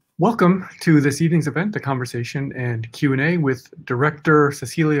Welcome to this evening's event, a conversation and Q&A with Director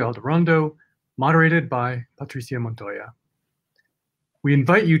Cecilia Aldarondo, moderated by Patricia Montoya. We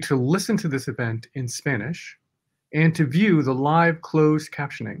invite you to listen to this event in Spanish and to view the live closed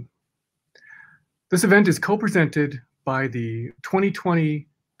captioning. This event is co-presented by the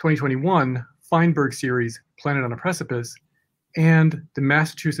 2020-2021 Feinberg series, Planet on a Precipice, and the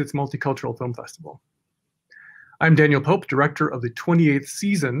Massachusetts Multicultural Film Festival. I'm Daniel Pope, director of the 28th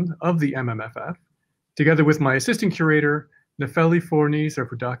season of the MMFF, together with my assistant curator, Nefeli Forni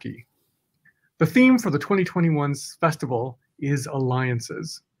Serfudaki. The theme for the 2021 festival is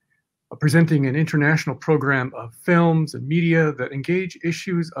Alliances, presenting an international program of films and media that engage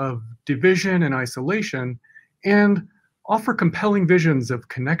issues of division and isolation and offer compelling visions of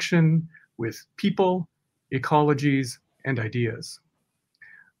connection with people, ecologies, and ideas.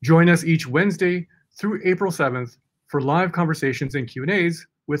 Join us each Wednesday through April 7th for live conversations and Q&As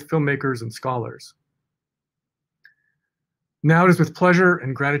with filmmakers and scholars. Now it is with pleasure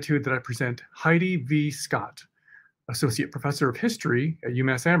and gratitude that I present Heidi V. Scott, Associate Professor of History at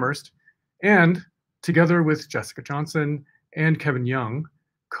UMass Amherst, and together with Jessica Johnson and Kevin Young,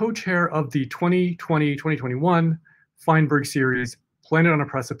 co-chair of the 2020-2021 Feinberg series, Planet on a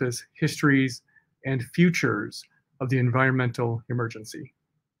Precipice, Histories and Futures of the Environmental Emergency.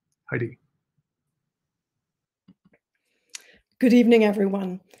 Heidi. Good evening,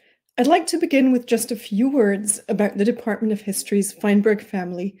 everyone. I'd like to begin with just a few words about the Department of History's Feinberg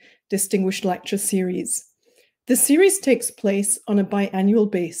Family Distinguished Lecture Series. The series takes place on a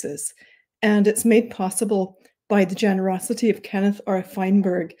biannual basis, and it's made possible by the generosity of Kenneth R.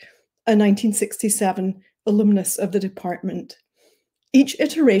 Feinberg, a 1967 alumnus of the department. Each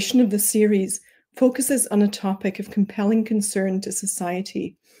iteration of the series focuses on a topic of compelling concern to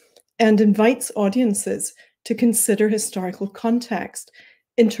society and invites audiences to consider historical context,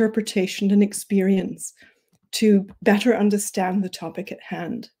 interpretation, and experience to better understand the topic at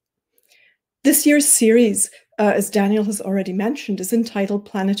hand. This year's series, as Daniel has already mentioned, is entitled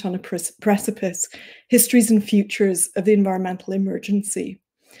Planet on a Precipice, Histories and Futures of the Environmental Emergency.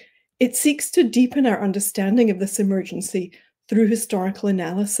 It seeks to deepen our understanding of this emergency through historical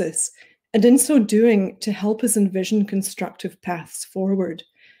analysis, and in so doing, to help us envision constructive paths forward.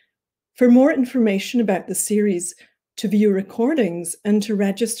 For more information about the series, to view recordings and to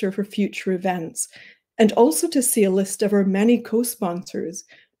register for future events, and also to see a list of our many co-sponsors,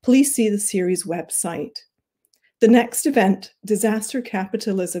 please see the series website. The next event, Disaster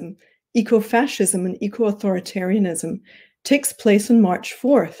Capitalism, Ecofascism and Eco-Authoritarianism, takes place on March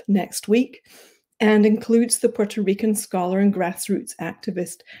 4th, next week, and includes the Puerto Rican scholar and grassroots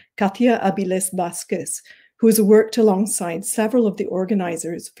activist Katia Aviles Vasquez, who has worked alongside several of the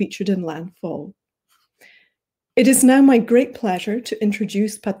organizers featured in Landfall. It is now my great pleasure to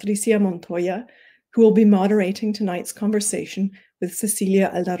introduce Patricia Montoya, who will be moderating tonight's conversation with Cecilia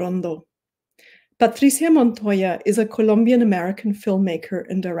Aldarondo. Patricia Montoya is a Colombian-American filmmaker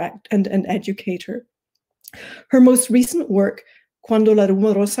and educator. Her most recent work, Cuando la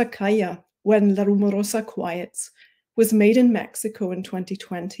Rumorosa Calla, When La Rumorosa Quiets, was made in Mexico in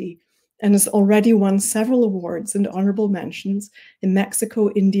 2020, and has already won several awards and honorable mentions in Mexico,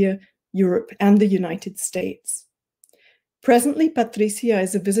 India, Europe, and the United States. Presently, Patricia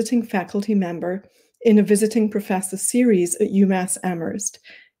is a visiting faculty member in a visiting professor series at UMass Amherst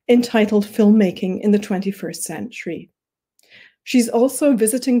entitled Filmmaking in the 21st Century. She's also a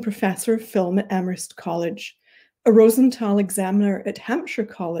visiting professor of film at Amherst College, a Rosenthal examiner at Hampshire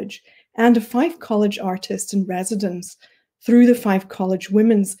College, and a Fife College artist in residence through the Fife College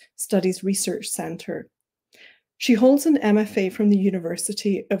Women's Studies Research Center. She holds an MFA from the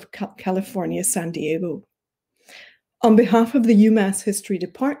University of California, San Diego. On behalf of the UMass History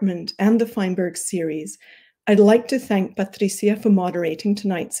Department and the Feinberg series, I'd like to thank Patricia for moderating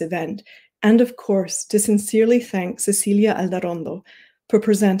tonight's event, and of course, to sincerely thank Cecilia Aldarondo for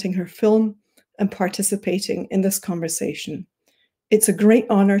presenting her film and participating in this conversation. It's a great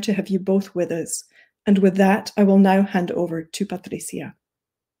honor to have you both with us. And with that, I will now hand over to Patricia.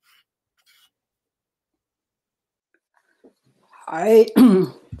 Hi,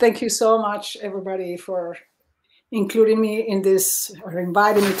 thank you so much, everybody, for including me in this, or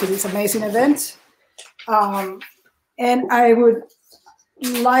inviting me to this amazing event. And I would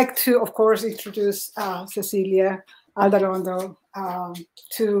like to, of course, introduce Cecilia Aldarondo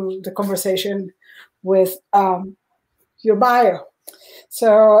to the conversation with your bio.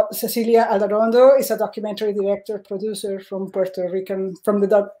 So Cecilia Aldarondo is a documentary director, producer from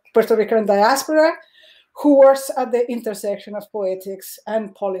the Puerto Rican diaspora, who works at the intersection of poetics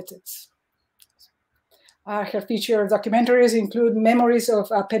and politics. Her feature documentaries include Memories of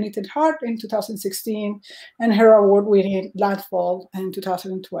a Penitent Heart in 2016 and her award-winning Landfall in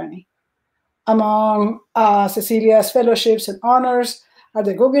 2020. Among Cecilia's fellowships and honors are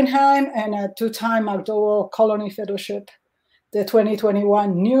the Guggenheim and a two-time McDowell Colony Fellowship, the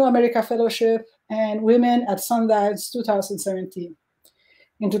 2021 New America Fellowship, and Women at Sundance 2017.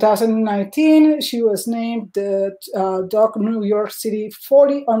 In 2019, she was named the Doc New York City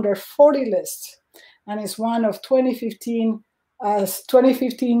 40 under 40 list, and is one of 2015's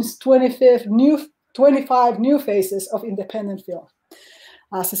 25 new faces of independent film.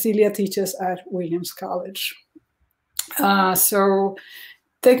 Cecilia teaches at Williams College. So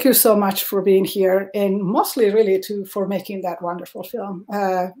thank you so much for being here, and mostly really for making that wonderful film.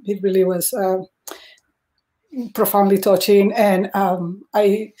 It really was profoundly touching, and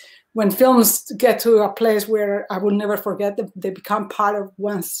when films get to a place where I will never forget them, they become part of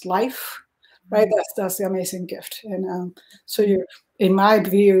one's life, right? That's the amazing gift. And so in my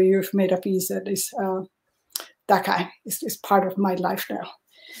view, you've made a piece that is that kind. It's part of my life now.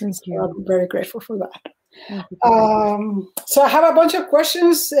 Thank you. So I'm very grateful for that. So I have a bunch of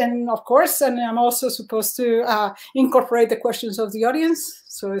questions, and of course, and I'm also supposed to incorporate the questions of the audience.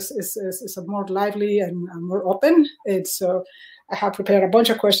 So it's a more lively and more open. So I have prepared a bunch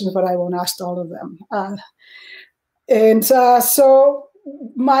of questions, but I won't ask all of them. So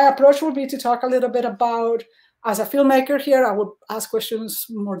my approach would be to talk a little bit about, as a filmmaker here, I would ask questions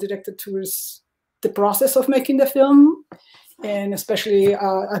more directed towards the process of making the film, and especially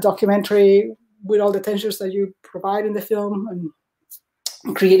a documentary with all the tensions that you provide in the film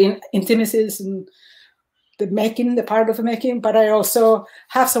and creating intimacies and the part of the making. But I also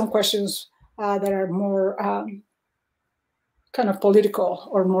have some questions that are more kind of political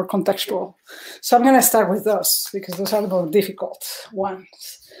or more contextual. So I'm going to start with those because those are the more difficult ones.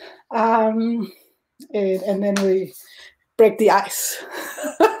 And then we break the ice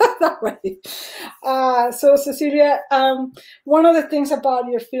that way. So Cecilia, one of the things about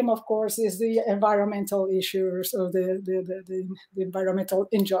your film, of course, is the environmental issues or the environmental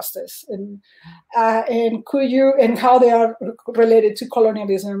injustice, and how they are related to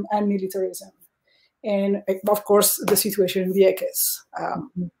colonialism and militarism, and of course the situation in Vieques.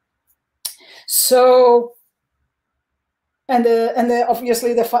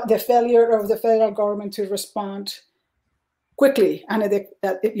 Obviously the failure of the federal government to respond quickly and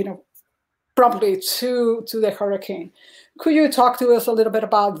promptly to the hurricane. Could you talk to us a little bit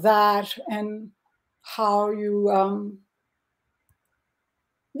about that and how you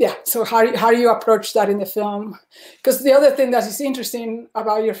how you approach that in the film? Because the other thing that is interesting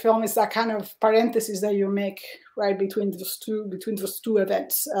about your film is that kind of parenthesis that you make right between those two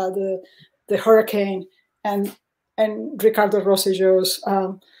events, the hurricane and Ricardo Rossello's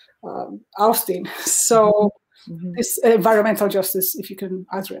ousting. So this environmental justice, if you can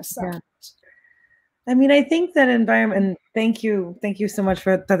address that. Yeah. I mean, I think that environment, thank you so much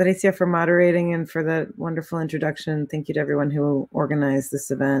for Patricia for moderating and for the wonderful introduction. Thank you to everyone who organized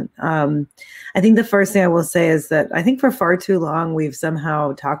this event. I think the first thing I will say is that I think for far too long, we've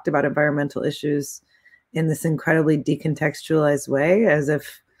somehow talked about environmental issues in this incredibly decontextualized way, as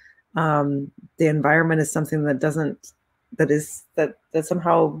if the environment is something that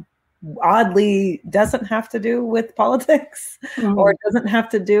somehow oddly doesn't have to do with politics or doesn't have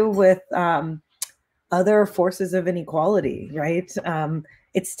to do with other forces of inequality, right?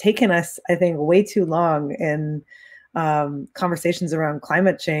 It's taken us, I think, way too long in conversations around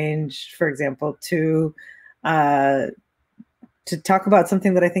climate change, for example, to talk about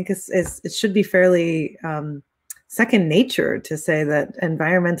something that I think it should be fairly second nature, to say that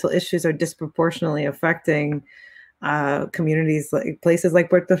environmental issues are disproportionately affecting communities, like places like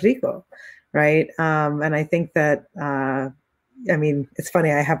Puerto Rico, right? And I think that I mean, it's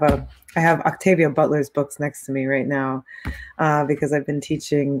funny. I have Octavia Butler's books next to me right now because I've been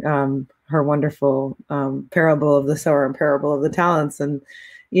teaching her wonderful Parable of the Sower and Parable of the Talents, and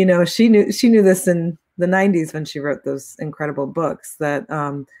she knew this in the 90s when she wrote those incredible books that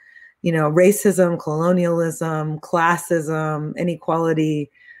racism, colonialism, classism, inequality.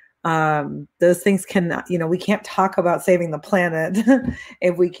 Those things cannot. We can't talk about saving the planet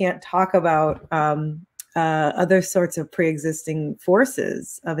if we can't talk about other sorts of pre-existing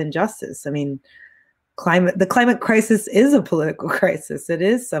forces of injustice. I mean, the climate crisis is a political crisis. It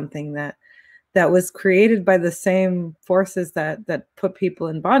is something that was created by the same forces that put people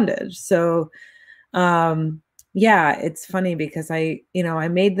in bondage. So, yeah, it's funny because I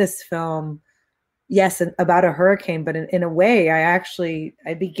made this film, yes, about a hurricane, but in a way, I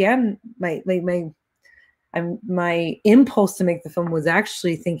began my my impulse to make the film was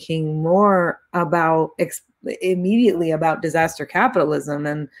actually thinking more about immediately about disaster capitalism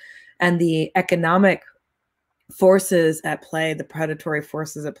and the economic forces at play, the predatory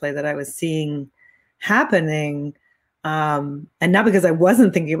forces at play that I was seeing happening. And not because I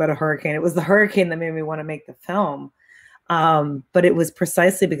wasn't thinking about a hurricane, it was the hurricane that made me want to make the film. But it was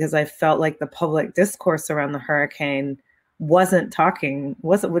precisely because I felt like the public discourse around the hurricane wasn't accounting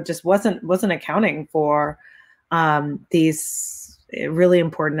for these really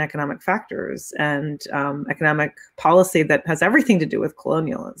important economic factors and economic policy that has everything to do with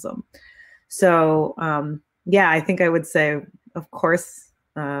colonialism. So yeah, I think I would say, of course,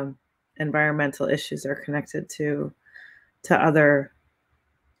 environmental issues are connected to other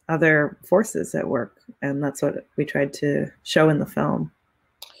forces at work, and that's what we tried to show in the film.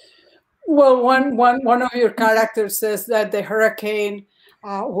 Well, one of your characters says that the hurricane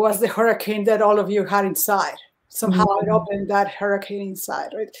was the hurricane that all of you had inside. Somehow it opened that hurricane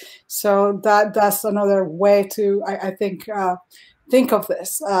inside, right? So that's another way to, I think of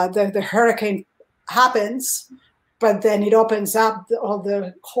this. The hurricane happens, but then it opens up all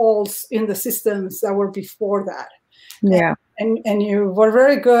the holes in the systems that were before that. Yeah. And you were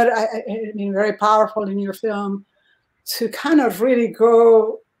very good, I mean, very powerful in your film to kind of really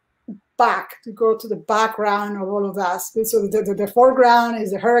go to the background of all of that. So the foreground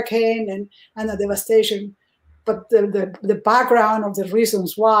is the hurricane and the devastation, but the background of the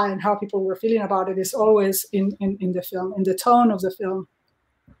reasons why and how people were feeling about it is always in the film, in the tone of the film.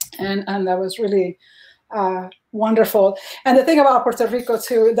 And that was really wonderful. And the thing about Puerto Rico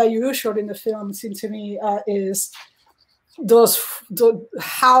too that you showed in the film, seemed to me, is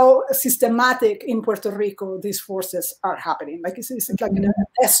how systematic in Puerto Rico these forces are happening. Like it's like a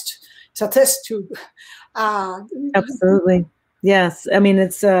test. It's a test tube. Absolutely. Yes. I mean,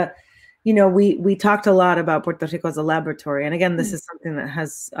 it's we talked a lot about Puerto Rico as a laboratory, and again, this is something that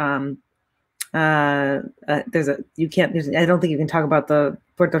has I don't think you can talk about the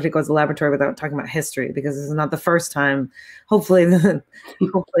Puerto Rico as a laboratory without talking about history, because this is not the first time. Hopefully this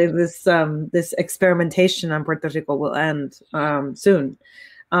experimentation on Puerto Rico will end soon.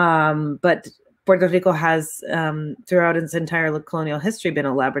 But Puerto Rico has, throughout its entire colonial history, been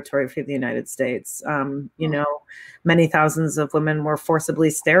a laboratory for the United States. Many thousands of women were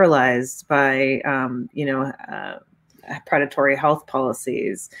forcibly sterilized by, predatory health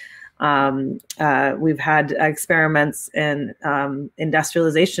policies. We've had experiments in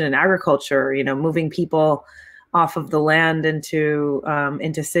industrialization and agriculture, moving people off of the land into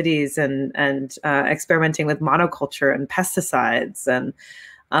cities and experimenting with monoculture and pesticides and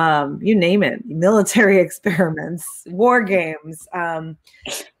you name it, military experiments, war games. And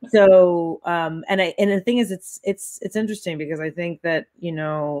the thing is, it's interesting because I think that,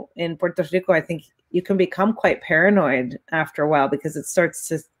 in Puerto Rico, I think you can become quite paranoid after a while because it starts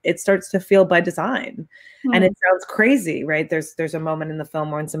to feel by design. And it sounds crazy, right? There's a moment in the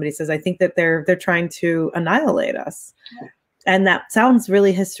film when somebody says, I think that they're trying to annihilate us. And that sounds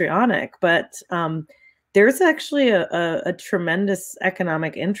really histrionic, but there's actually a tremendous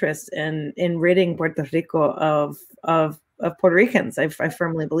economic interest in ridding Puerto Rico of Puerto Ricans. I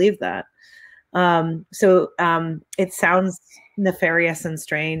firmly believe that. So it sounds nefarious and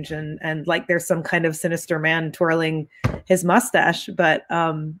strange and like there's some kind of sinister man twirling his mustache, but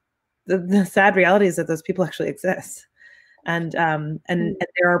the sad reality is that those people actually exist. And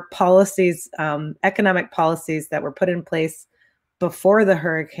there are policies, economic policies that were put in place before the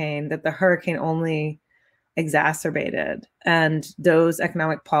hurricane that the hurricane only exacerbated. And those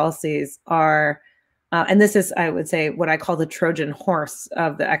economic policies are, and this is, I would say, what I call the Trojan horse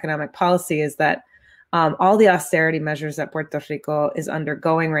of the economic policy, is that all the austerity measures that Puerto Rico is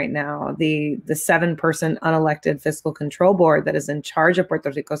undergoing right now, the 7-person unelected fiscal control board that is in charge of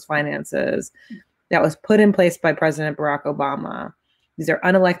Puerto Rico's finances, that was put in place by President Barack Obama. These are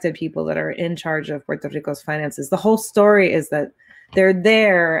unelected people that are in charge of Puerto Rico's finances. The whole story is that they're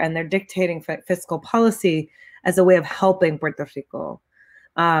there and they're dictating fiscal policy as a way of helping Puerto Rico,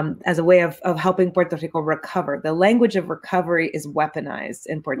 as a way of helping Puerto Rico recover. The language of recovery is weaponized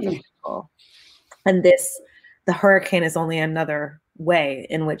in Puerto Rico. And the hurricane is only another way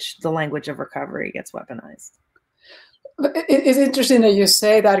in which the language of recovery gets weaponized. It's interesting that you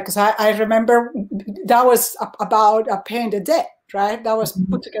say that, because I remember that was about paying the debt, right? That was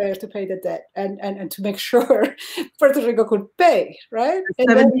put together to pay the debt and to make sure Puerto Rico could pay, right?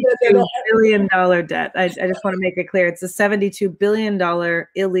 $72 billion debt. I just want to make it clear. It's a $72 billion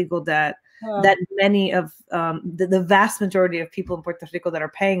illegal debt that many of the vast majority of people in Puerto Rico that are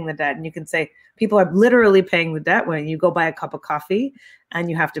paying the debt, and you can say people are literally paying the debt when you go buy a cup of coffee and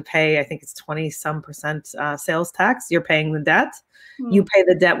you have to pay, I think it's 20% sales tax, you're paying the debt. You pay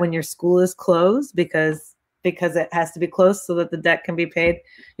the debt when your school is closed because it has to be closed so that the debt can be paid.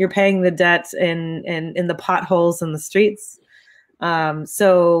 You're paying the debt in the potholes in the streets.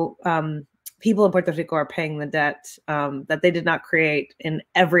 People in Puerto Rico are paying the debt that they did not create in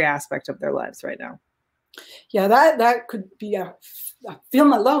every aspect of their lives right now. Yeah, that could be a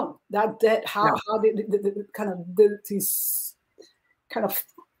film alone. That debt, how they kind of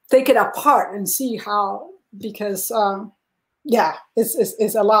take it apart and see how, because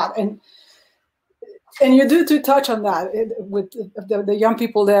it's a lot. And you do to touch on that with the young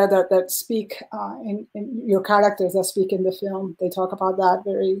people there that speak in your characters that speak in the film. They talk about that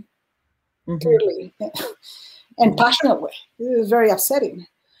very clearly and passionately. It is very upsetting.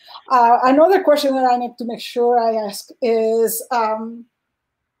 Another question that I need to make sure I ask is,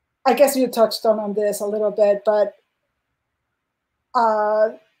 I guess you touched on this a little bit, but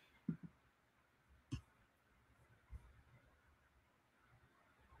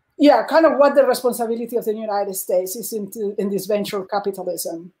kind of what the responsibility of the United States is in this venture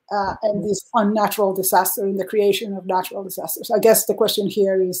capitalism and this unnatural disaster, in the creation of natural disasters. I guess the question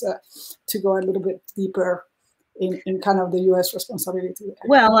here is to go a little bit deeper in kind of the U.S. responsibility.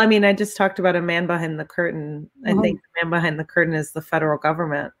 Well, I mean, I just talked about a man behind the curtain. I think the man behind the curtain is the federal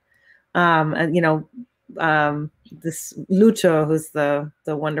government. And this Lucho, who's the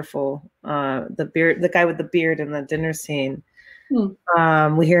wonderful the guy with the beard in the dinner scene.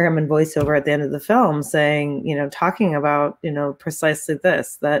 We hear him in voiceover at the end of the film saying, talking about, precisely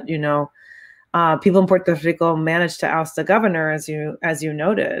this, that, people in Puerto Rico managed to oust the governor, as you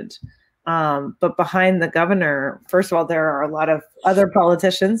noted. But behind the governor, first of all, there are a lot of other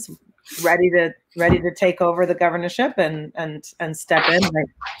politicians ready to take over the governorship and step in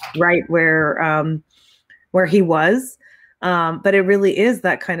right where he was. But it really is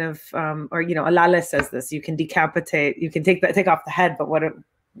that kind of, Alale says this: you can decapitate, you can take off the head, but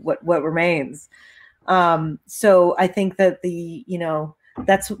what remains? So I think that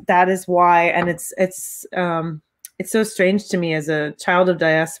that is why, and it's so strange to me as a child of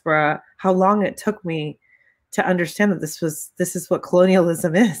diaspora how long it took me to understand that this is what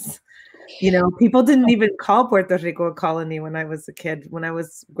colonialism is. People didn't even call Puerto Rico a colony when I was a kid. When I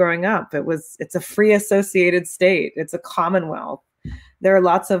was growing up, it's a free associated state. It's a commonwealth. There are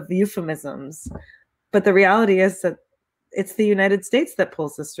lots of euphemisms, but the reality is that it's the United States that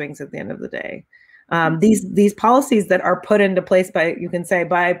pulls the strings at the end of the day. These policies that are put into place by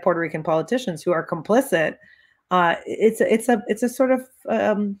Puerto Rican politicians who are complicit. It's a sort of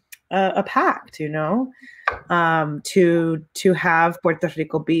a pact, to have Puerto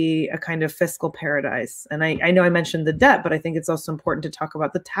Rico be a kind of fiscal paradise. And I know I mentioned the debt, but I think it's also important to talk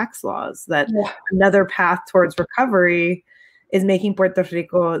about the tax laws, that another path towards recovery is making Puerto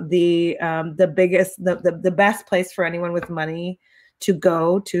Rico the best place for anyone with money to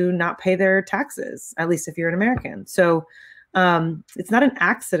go to not pay their taxes, at least if you're an American. So it's not an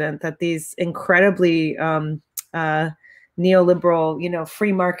accident that these incredibly neoliberal,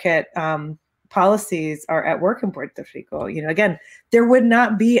 free market policies are at work in Puerto Rico. Again, there would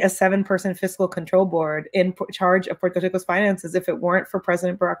not be a 7-person fiscal control board in charge of Puerto Rico's finances if it weren't for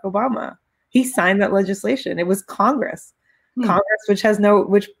President Barack Obama. He signed that legislation. It was Congress,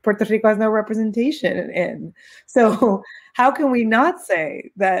 which Puerto Rico has no representation in. So how can we not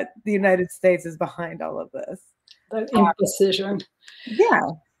say that the United States is behind all of this? That imposition. Yeah.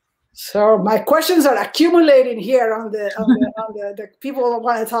 So my questions are accumulating here on the people that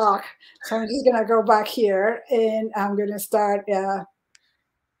want to talk. So I'm just gonna go back here and I'm gonna start.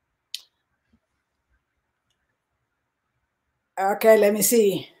 Okay, let me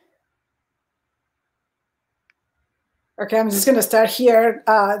see. Okay, I'm just gonna start here.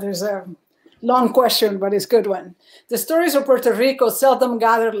 There's a long question, but it's a good one. The stories of Puerto Rico seldom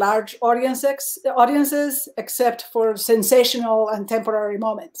gather large audiences except for sensational and temporary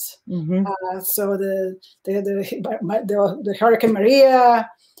moments. So the Hurricane Maria.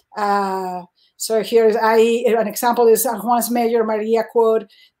 So here's an example is San Juan's Mayor Maria quote,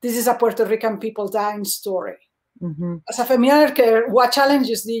 "This is a Puerto Rican people dying story." As a filmmaker, what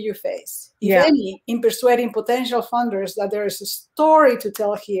challenges do you face, if any, in persuading potential funders that there is a story to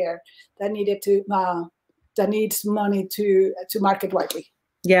tell here that needs money to market widely?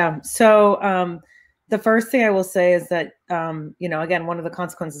 Yeah. So the first thing I will say is that again, one of the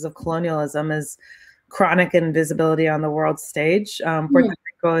consequences of colonialism is chronic invisibility on the world stage. Puerto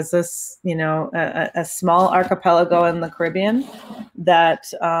Rico is this, a small archipelago in the Caribbean that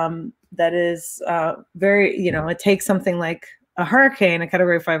very, it takes something like a hurricane, a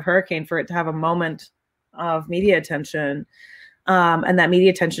Category 5 hurricane, for it to have a moment of media attention. And that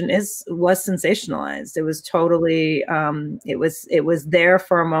media attention was sensationalized. It was totally, it was there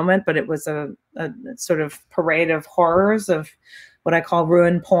for a moment, but it was a sort of parade of horrors of what I call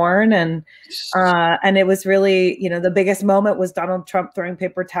ruin porn. And it was really, the biggest moment was Donald Trump throwing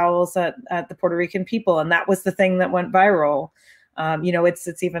paper towels at the Puerto Rican people. And that was the thing that went viral.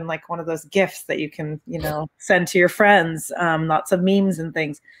 It's even like one of those gifts that you can, send to your friends, lots of memes and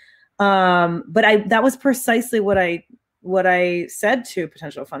things. But that was precisely what I said to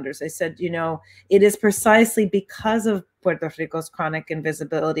potential funders. I said, it is precisely because of Puerto Rico's chronic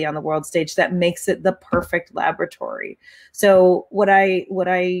invisibility on the world stage that makes it the perfect laboratory. So what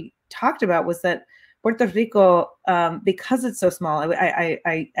I talked about was that Puerto Rico, because it's so small,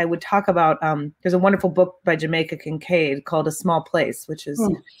 I would talk about, there's a wonderful book by Jamaica Kincaid called A Small Place, which is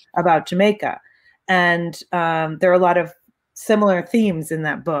about Jamaica. And there are a lot of similar themes in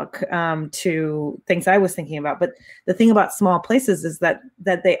that book to things I was thinking about. But the thing about small places is that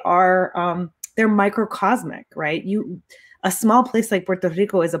they are, they're microcosmic, right? A small place like Puerto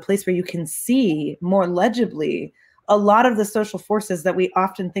Rico is a place where you can see more legibly a lot of the social forces that we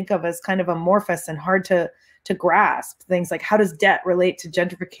often think of as kind of amorphous and hard to grasp. Things like, how does debt relate to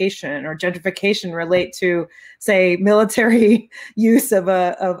gentrification, or gentrification relate to, say, military use of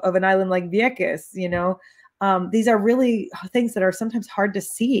an island like Vieques? These are really things that are sometimes hard to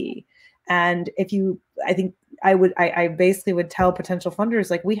see. And I basically would tell potential funders,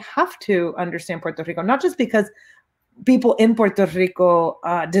 like, we have to understand Puerto Rico, not just because people in Puerto Rico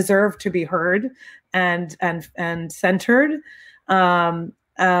deserve to be heard and centered,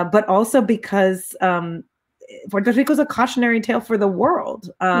 but also because Puerto Rico is a cautionary tale for the world.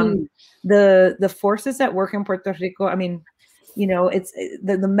 The forces that work in Puerto Rico, I mean, it's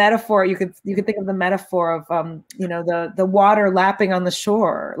the metaphor. You could think of the metaphor of the water lapping on the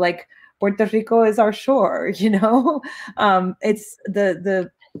shore. Like, Puerto Rico is our shore. It's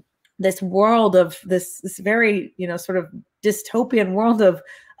this world of this very sort of dystopian world of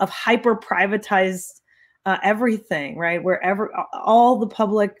hyper privatized everything, right? Wherever all the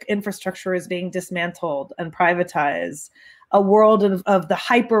public infrastructure is being dismantled and privatized. A world of the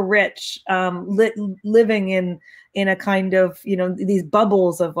hyper rich living in a kind of these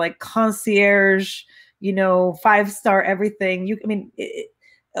bubbles of like concierge, 5-star everything.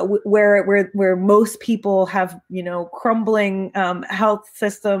 Where most people have crumbling health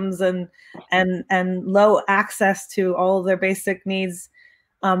systems and low access to all of their basic needs.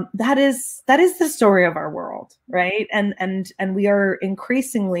 That is the story of our world, right? And we are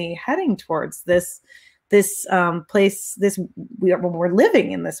increasingly heading towards this place. We're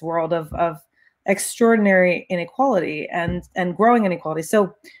living in this world of extraordinary inequality and growing inequality.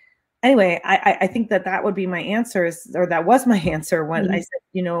 So anyway, I think that would be my answer, that was my answer when I said,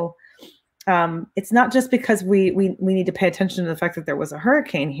 it's not just because we need to pay attention to the fact that there was a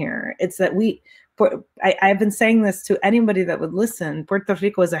hurricane here. It's that I've been saying this to anybody that would listen. Puerto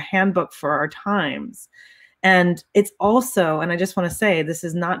Rico is a handbook for our times. And it's also, and I just want to say, this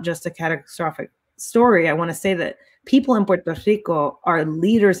is not just a catastrophic story. I want to say that people in Puerto Rico are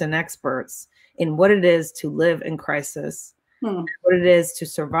leaders and experts in what it is to live in crisis, what it is to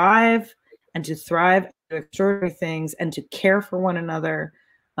survive and to thrive, and do extraordinary things, and to care for one another.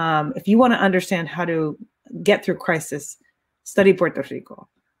 If you want to understand how to get through crisis, study Puerto Rico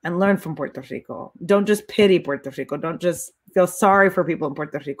and learn from Puerto Rico. Don't just pity Puerto Rico. Don't just feel sorry for people in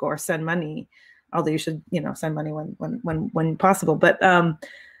Puerto Rico or send money, although you should, send money when possible. But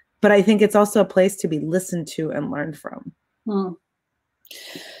I think it's also a place to be listened to and learned from.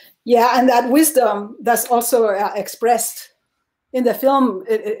 Yeah, and that wisdom that's also expressed in the film,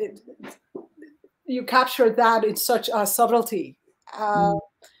 you captured that in such a subtlety.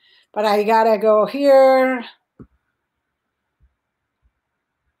 But I gotta go here.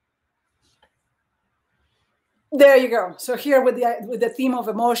 There you go. So here with the theme of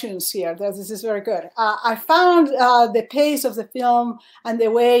emotions here, this is very good. I found the pace of the film and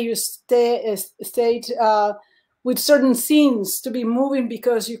the way you stayed with certain scenes to be moving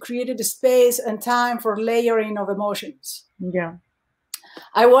because you created a space and time for layering of emotions. Yeah.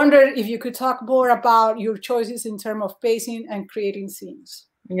 I wondered if you could talk more about your choices in terms of pacing and creating scenes.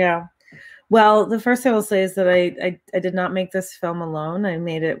 Yeah. Well, the first thing I will say is that I did not make this film alone. I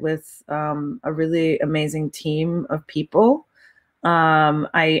made it with a really amazing team of people.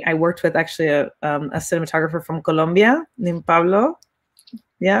 I worked with actually a cinematographer from Colombia named Pablo.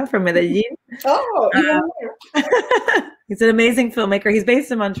 Yeah, from Medellin. Oh, he's an amazing filmmaker. He's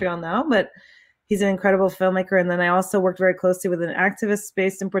based in Montreal now, but He's an incredible filmmaker. And then I also worked very closely with an activist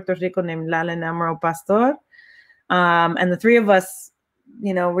based in Puerto Rico named Lale Namro Pastor. And the three of us,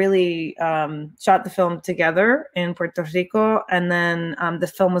 really shot the film together in Puerto Rico. And then the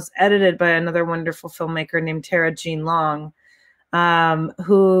film was edited by another wonderful filmmaker named Tara Jean Long,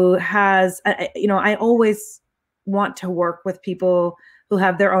 who has, I always want to work with people who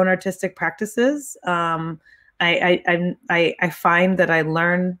have their own artistic practices. I find that I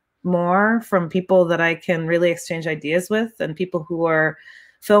learn more from people that I can really exchange ideas with, and people who are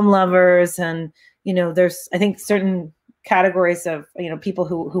film lovers. And there's, I think, certain categories of people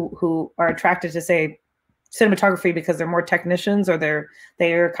who are attracted to, say, cinematography because they're more technicians, or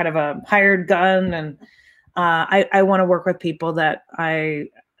they're kind of a hired gun. And I want to work with people that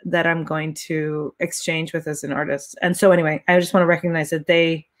I'm going to exchange with as an artist. And so anyway, I just want to recognize that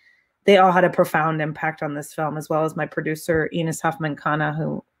they all had a profound impact on this film, as well as my producer, Ines Hoffman-Kana,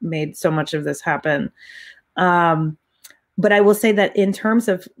 who made so much of this happen. But I will say that in terms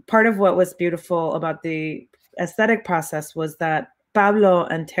of part of what was beautiful about the aesthetic process was that Pablo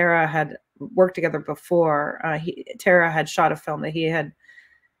and Tara had worked together before. Tara had shot a film that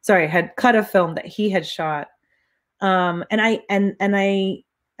had cut a film that he had shot. And I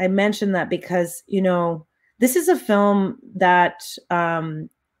mentioned that because, this is a film that,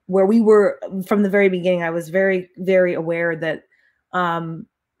 where we were from the very beginning, I was very, very aware that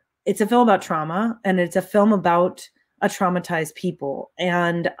it's a film about trauma, and it's a film about a traumatized people.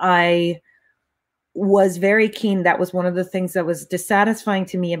 And I was very keen. That was one of the things that was dissatisfying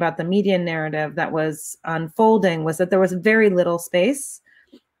to me about the media narrative that was unfolding, was that there was very little space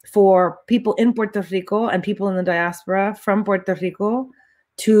for people in Puerto Rico and people in the diaspora from Puerto Rico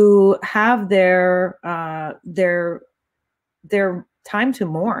to have their time to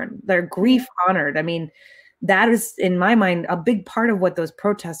mourn, their grief honored. I mean, that is, in my mind, a big part of what those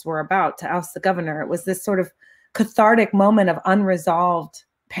protests were about, to oust the governor. It was this sort of cathartic moment of unresolved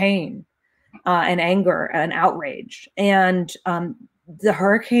pain and anger and outrage. And the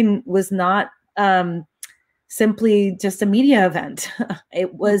hurricane was not simply just a media event.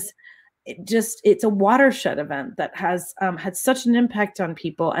 It's a watershed event that has had such an impact on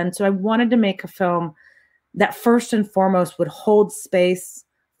people. And so I wanted to make a film that first and foremost would hold space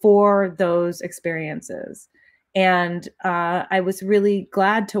for those experiences. And I was really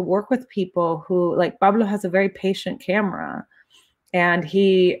glad to work with people who, like Pablo, has a very patient camera. And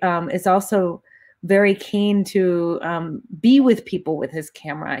he is also very keen to be with people with his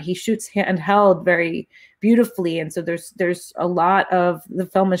camera. He shoots handheld very beautifully. And so there's a lot of the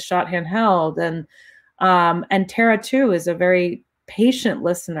film is shot handheld. And Tara, too, is a very patient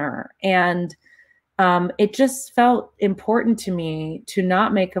listener. And it just felt important to me to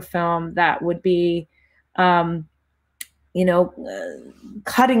not make a film that would be, cutting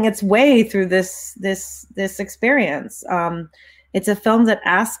its way through this experience. It's a film that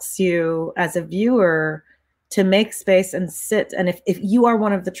asks you as a viewer to make space and sit. And if you are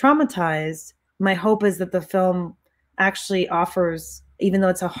one of the traumatized, my hope is that the film actually offers, even though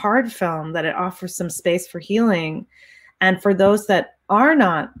it's a hard film, that it offers some space for healing. And for those that are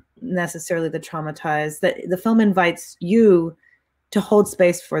not necessarily the traumatized, that the film invites you to hold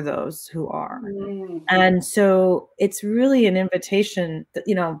space for those who are. Mm-hmm. And so it's really an invitation that,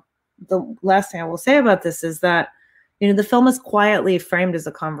 the last thing I will say about this is that, the film is quietly framed as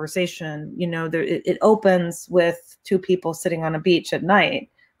a conversation. It opens with two people sitting on a beach at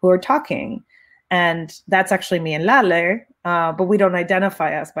night who are talking. And that's actually me and Lale, but we don't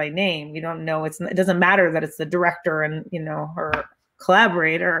identify us by name. You don't know, it doesn't matter that it's the director and, her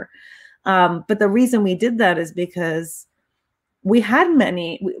collaborator. But the reason we did that is because we had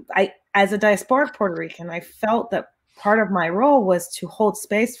as a diasporic Puerto Rican, I felt that part of my role was to hold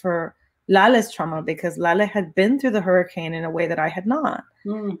space for Lale's trauma, because Lale had been through the hurricane in a way that I had not.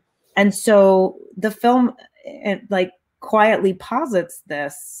 Mm. And so the film quietly posits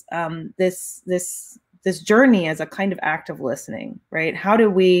this journey as a kind of act of listening, right? How do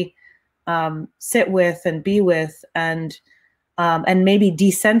we sit with and be with and maybe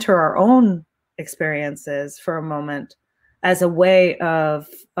decenter our own experiences for a moment as a way of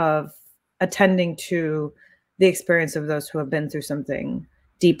attending to the experience of those who have been through something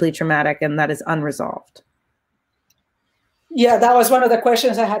deeply traumatic and that is unresolved. Yeah, that was one of the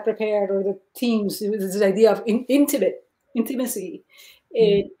questions I had prepared, or the themes. It was this idea of intimacy.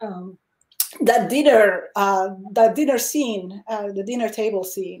 Mm-hmm. That dinner scene, the dinner table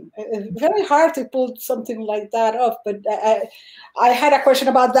scene. Very hard to pull something like that off. But I had a question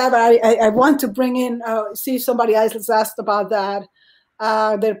about that. But I want to bring in, see if somebody else has asked about that.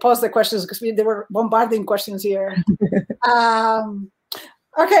 They posed the questions because they were bombarding questions here.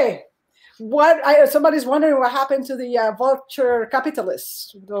 Okay, somebody's wondering what happened to the vulture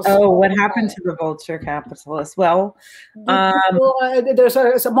capitalists. What happened to the vulture capitalists? Well,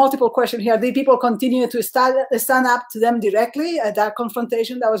 there's a multiple question here. Did people continue to stand up to them directly at that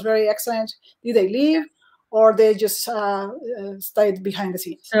confrontation? That was very excellent. Did they leave, or they just stayed behind the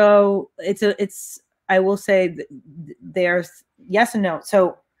scenes? So I will say there's yes and no.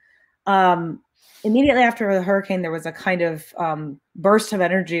 So immediately after the hurricane, there was a kind of burst of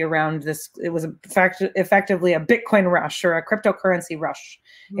energy around this. It was effectively a Bitcoin rush or a cryptocurrency rush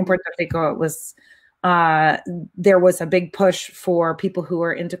in Puerto Rico. It was there was a big push for people who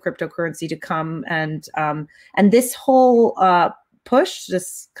are into cryptocurrency to come, and this whole push,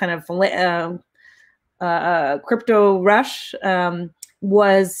 this kind of crypto rush,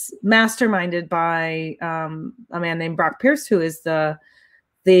 was masterminded by a man named Brock Pierce, who is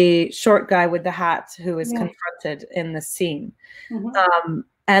the short guy with the hat who is confronted in the scene.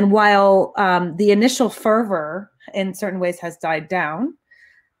 And while the initial fervor in certain ways has died down,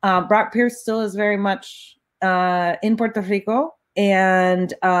 Brock Pierce still is very much in Puerto Rico,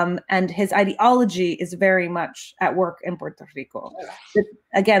 and his ideology is very much at work in Puerto Rico.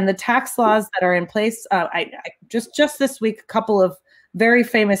 Again, the tax laws that are in place, I just this week, a couple of very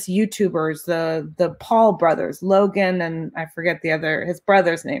famous YouTubers, the Paul brothers, Logan, and I forget his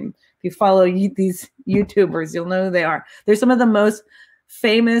brother's name. If you follow these YouTubers, you'll know who they are. They're some of the most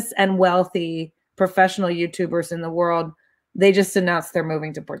famous and wealthy professional YouTubers in the world. They just announced they're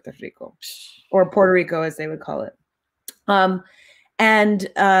moving to Puerto Rico, or Puerto Rico as they would call it. And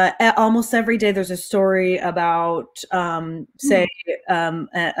almost every day there's a story about, say,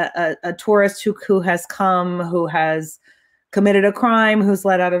 a tourist who has come, who has committed a crime, who's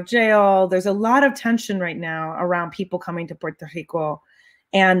let out of jail. There's a lot of tension right now around people coming to Puerto Rico,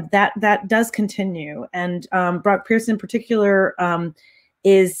 and that does continue. And Brock Pierce in particular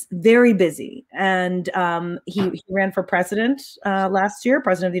is very busy, and he ran for president last year,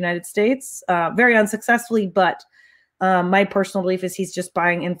 president of the United States, very unsuccessfully, but my personal belief is he's just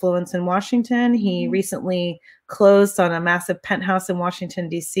buying influence in Washington. He recently closed on a massive penthouse in Washington,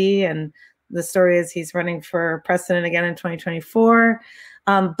 D.C., and the story is he's running for president again in 2024.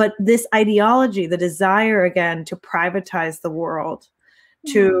 But this ideology, the desire again to privatize the world,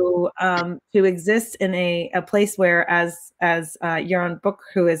 to exist in a place where, as Yaron Book,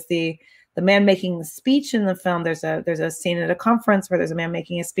 who is the man making the speech in the film, there's a scene at a conference where there's a man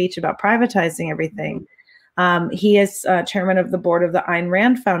making a speech about privatizing everything. He is chairman of the board of the Ayn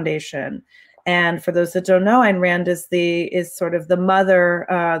Rand Foundation. And for those that don't know, Ayn Rand is sort of the mother,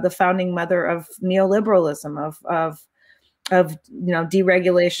 the founding mother of neoliberalism, of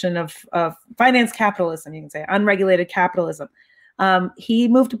deregulation of finance capitalism, you can say, unregulated capitalism. He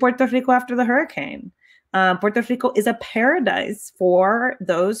moved to Puerto Rico after the hurricane. Puerto Rico is a paradise for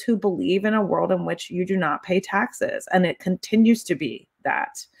those who believe in a world in which you do not pay taxes, and it continues to be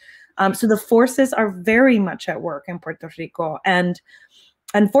that. So the forces are very much at work in Puerto Rico, and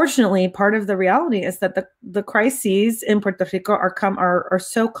unfortunately, part of the reality is that the crises in Puerto Rico are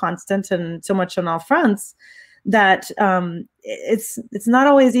so constant and so much on all fronts that it's not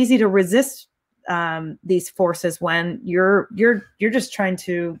always easy to resist these forces when you're just trying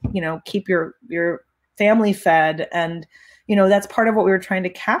to keep your family fed. And that's part of what we were trying to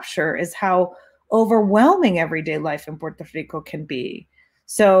capture, is how overwhelming everyday life in Puerto Rico can be.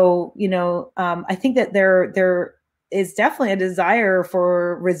 So I think that there is definitely a desire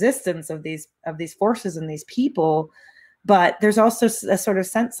for resistance of these forces and these people, but there's also a sort of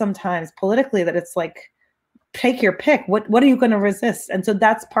sense sometimes politically that it's like, take your pick. What are you going to resist? And so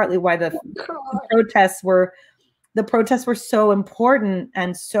that's partly why the protests were so important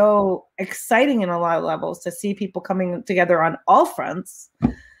and so exciting in a lot of levels, to see people coming together on all fronts.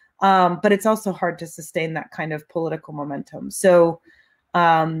 But it's also hard to sustain that kind of political momentum. So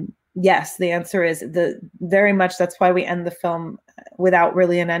yes, the answer is very much. That's why we end the film without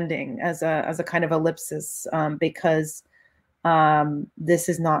really an ending, as a kind of ellipsis, because this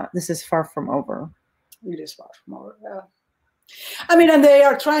is far from over. It is far from over. Yeah. I mean, and they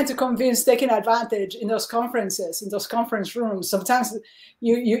are trying to convince, taking advantage in those conferences, in those conference rooms. Sometimes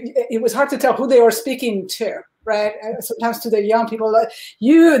it was hard to tell who they were speaking to, right? Sometimes to the young people, like,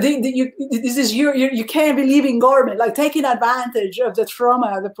 this is you can't believe in government, like taking advantage of the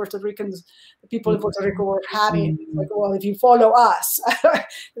trauma the people in Puerto Rico were having. Like, well, if you follow us, there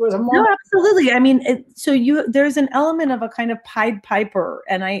was a more. No, absolutely. I mean, there's an element of a kind of Pied Piper,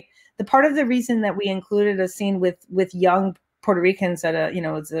 and the part of the reason that we included a scene with young Puerto Ricans at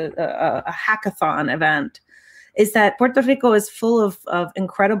it's a hackathon event, is that Puerto Rico is full of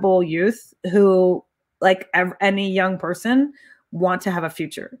incredible youth who, like any young person, want to have a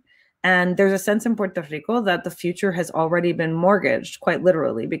future. And there's a sense in Puerto Rico that the future has already been mortgaged, quite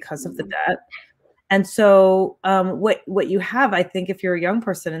literally, because of the debt. And so what you have, I think, if you're a young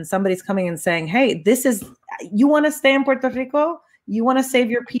person and somebody's coming and saying, hey, you want to stay in Puerto Rico? You want to save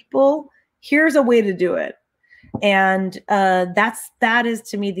your people? Here's a way to do it. And that is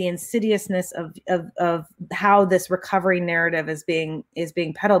to me the insidiousness of how this recovery narrative is being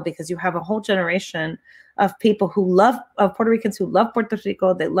peddled, because you have a whole generation of people of Puerto Ricans who love Puerto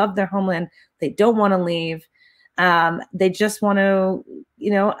Rico. They love their homeland. They don't want to leave. They just want to,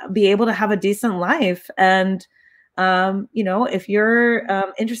 be able to have a decent life. And, if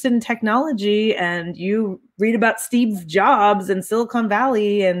you're interested in technology and you read about Steve Jobs and Silicon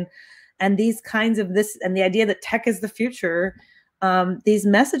Valley and these kinds of this, and the idea that tech is the future, these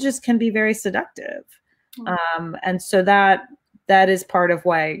messages can be very seductive. And so that is part of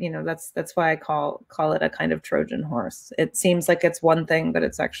why, that's why I call it a kind of Trojan horse. It seems like it's one thing, but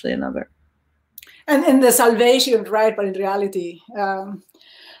it's actually another. And the salvation, right? But in reality,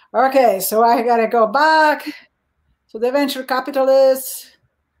 okay, so I gotta go back. So the venture capitalists,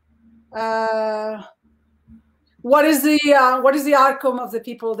 what is the outcome of the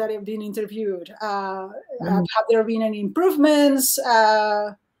people that have been interviewed? Have there been any improvements?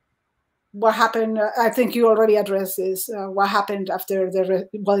 What happened? I think you already addressed this. What happened after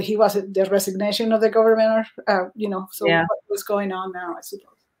the resignation of the governor? So yeah. What was going on now, I suppose?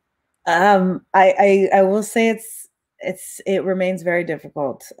 I will say it remains very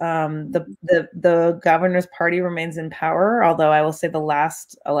difficult. The governor's party remains in power, although I will say the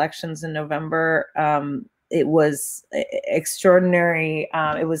last elections in November, it was extraordinary.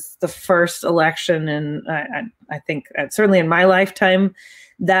 It was the first election, and I think certainly in my lifetime,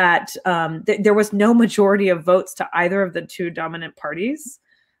 that there was no majority of votes to either of the two dominant parties.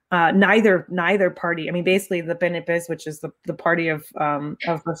 Neither party. I mean, basically, the PNP, which is the party of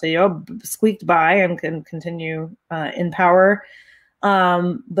Rosselló, squeaked by and can continue in power.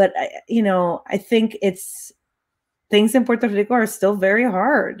 But I think things in Puerto Rico are still very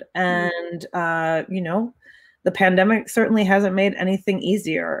hard, and the pandemic certainly hasn't made anything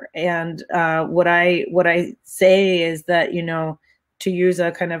easier. And what I say is that to use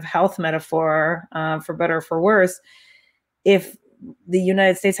a kind of health metaphor, for better or for worse, if the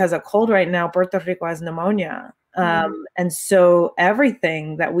United States has a cold right now, Puerto Rico has pneumonia. And so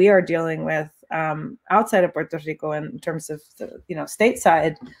everything that we are dealing with outside of Puerto Rico in terms of the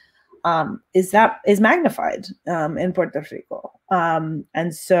stateside is magnified in Puerto Rico.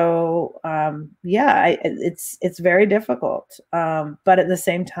 And so it's very difficult. But at the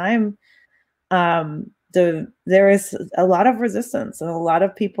same time, there is a lot of resistance, and a lot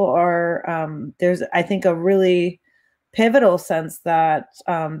of people are there's, I think, a really pivotal sense that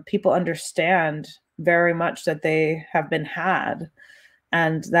people understand very much that they have been had,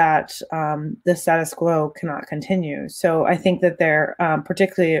 and that the status quo cannot continue. So I think that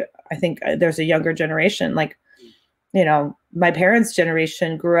particularly, I think there's a younger generation, like, my parents'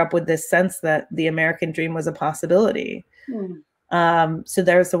 generation grew up with this sense that the American dream was a possibility. So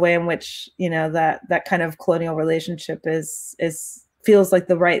there's a way in which, that kind of colonial relationship feels like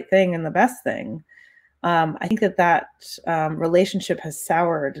the right thing and the best thing. I think that relationship has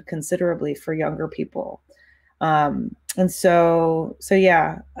soured considerably for younger people. And so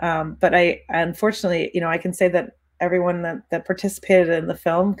yeah. But unfortunately, I can say that everyone that participated in the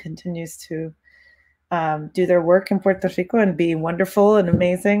film continues to do their work in Puerto Rico and be wonderful and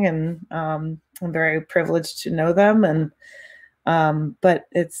amazing. And I'm very privileged to know them. And but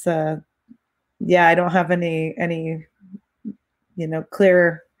it's I don't have any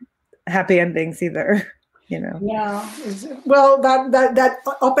clear happy endings either. Yeah. Well, that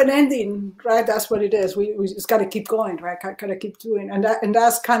open ending, right? That's what it is. We just got to keep going, right? Got to keep doing, and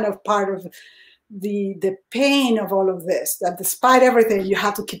that's kind of part of the pain of all of this. That despite everything, you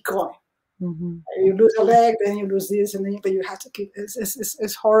have to keep going. You lose a leg, then you lose this, but you have to keep.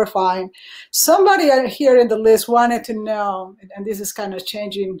 It's horrifying. Somebody here in the list wanted to know, and this is kind of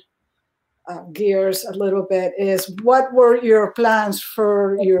changing gears a little bit, is what were your plans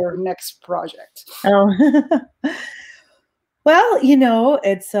for your next project? Well,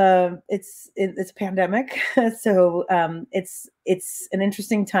 it's a pandemic, so it's an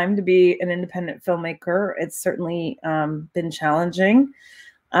interesting time to be an independent filmmaker. It's certainly been challenging,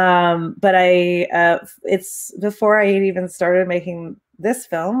 but it's before I even started making this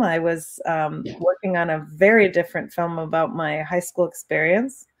film, I was working on a very different film about my high school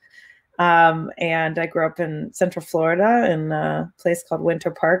experience. And I grew up in Central Florida in a place called Winter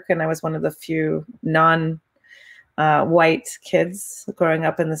Park, and I was one of the few white kids growing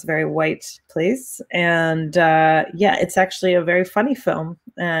up in this very white place. And yeah, it's actually a very funny film,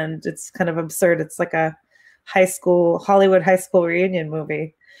 and it's kind of absurd. It's like a Hollywood high school reunion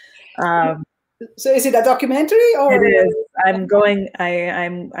movie. So is it a documentary or? It is.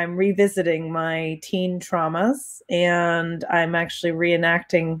 I'm revisiting my teen traumas, and I'm actually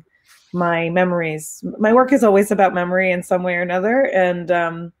reenacting my memories. My work is always about memory in some way or another,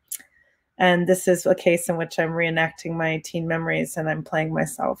 and this is a case in which I'm reenacting my teen memories, and I'm playing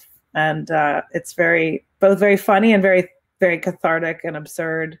myself. And it's both very funny and very, very cathartic and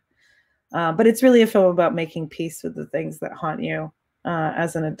absurd. But it's really a film about making peace with the things that haunt you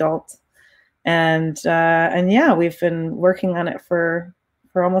as an adult. And yeah, we've been working on it for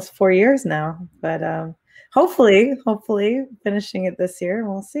almost 4 years now. But hopefully finishing it this year, and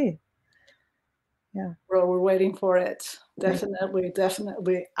we'll see. Yeah. Well, we're waiting for it. Definitely.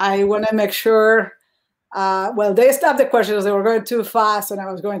 I want to make sure. Well, they stopped the questions. They were going too fast, and I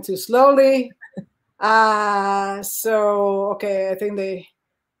was going too slowly. So okay, I think they.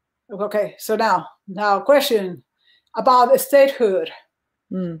 Okay, so now question about statehood.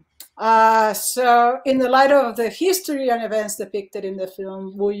 So in the light of the history and events depicted in the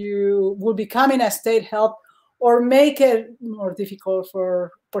film, will becoming a state help or make it more difficult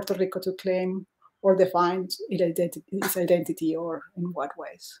for Puerto Rico to claim or define its identity, or in what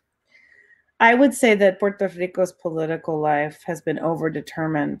ways? I would say that Puerto Rico's political life has been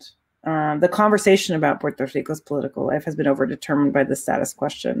overdetermined. The conversation about Puerto Rico's political life has been overdetermined by the status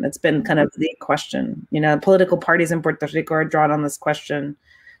question. It's been kind of the question. Political parties in Puerto Rico are drawn on this question.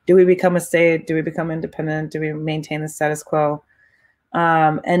 Do we become a state? Do we become independent? Do we maintain the status quo?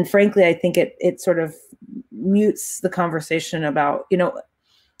 And frankly, I think it sort of mutes the conversation about,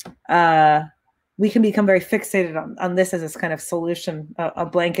 we can become very fixated on this as this kind of solution, a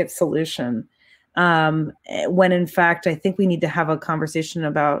blanket solution. When in fact, I think we need to have a conversation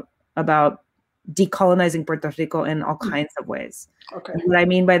about decolonizing Puerto Rico in all kinds of ways. Okay. And what I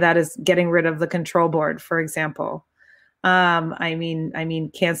mean by that is getting rid of the control board, for example. I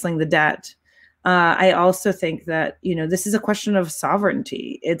mean canceling the debt. I also think that this is a question of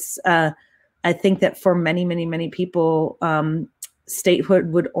sovereignty. It's I think that for many, many, many people,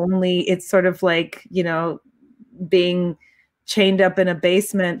 statehood would only. It's sort of like being chained up in a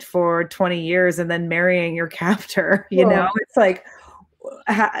basement for 20 years and then marrying your captor. It's like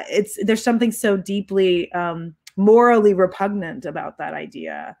there's something so deeply morally repugnant about that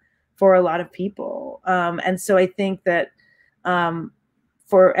idea for a lot of people. And so I think that and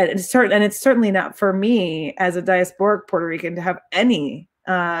it's certainly not for me as a diasporic Puerto Rican to have any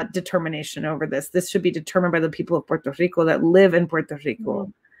determination over this. This should be determined by the people of Puerto Rico that live in Puerto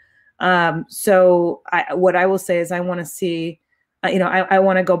Rico. So what I will say is I want to see, I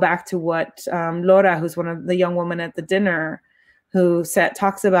want to go back to what Laura, who's one of the young women at the dinner, who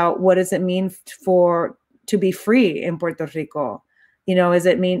talks about what does it mean to be free in Puerto Rico.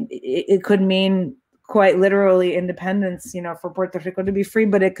 It could mean quite literally independence, for Puerto Rico to be free,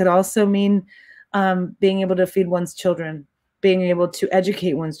 but it could also mean being able to feed one's children, being able to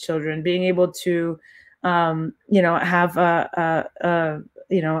educate one's children, being able to, have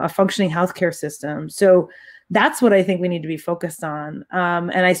a functioning healthcare system. So that's what I think we need to be focused on.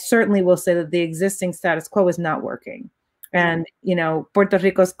 And I certainly will say that the existing status quo is not working. And, Puerto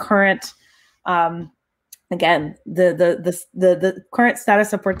Rico's current, again, the current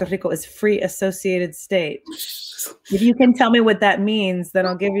status of Puerto Rico is free associated state. If you can tell me what that means, then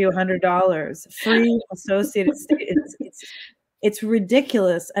I'll give you $100. Free associated state. It's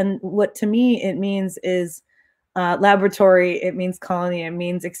ridiculous. And what to me it means is laboratory. It means colony. It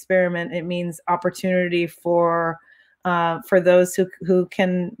means experiment. It means opportunity for those who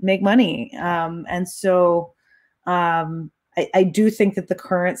can make money. And so I do think that the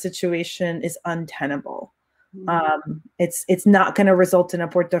current situation is untenable. It's not going to result in a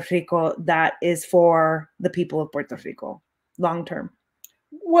Puerto Rico that is for the people of Puerto Rico long term.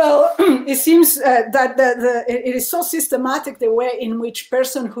 Well, it seems that it is so systematic the way in which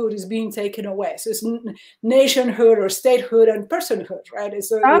personhood is being taken away. So it's nationhood or statehood and personhood, right? It's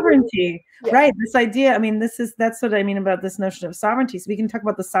sovereignty, right? This idea. I mean, that's what I mean about this notion of sovereignty. So we can talk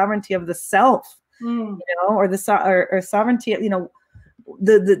about the sovereignty of the self, or the sovereignty.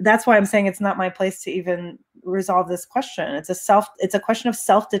 That's why I'm saying it's not my place to even resolve this question. It's a question of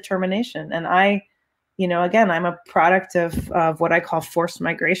self-determination, and again, I'm a product of what I call forced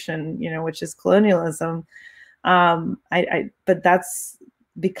migration, which is colonialism. But that's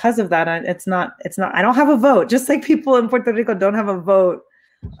because of that. It's not, I don't have a vote, just like people in Puerto Rico don't have a vote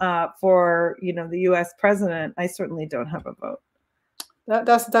for, the US president. I certainly don't have a vote.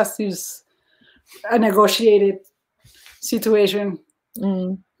 That seems a negotiated situation.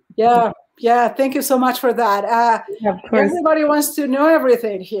 Mm. Yeah. Yeah, thank you so much for that. Of course. Everybody wants to know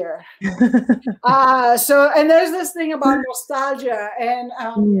everything here. And there's this thing about nostalgia and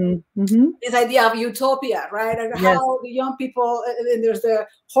this idea of utopia, right? And how the young people, and there's the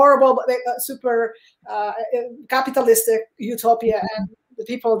horrible, super capitalistic utopia and the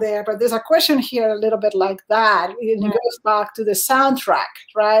people there. But there's a question here a little bit like that. It goes back to the soundtrack,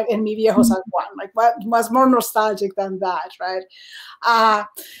 right? In Mi Viejo San Juan. Like, what was more nostalgic than that, right?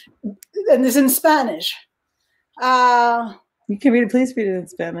 And it's in Spanish. You can please read it in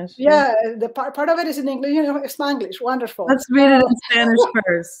Spanish. Yeah, the part of it is in English, Spanglish, wonderful. Let's read it in Spanish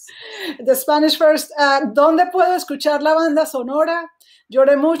first. The Spanish first. ¿Dónde puedo escuchar la banda sonora?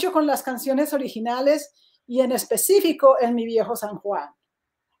 Lloré mucho con las canciones originales y en específico en Mi Viejo San Juan.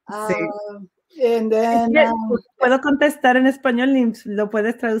 Sí. And then, ¿puedo contestar en español y lo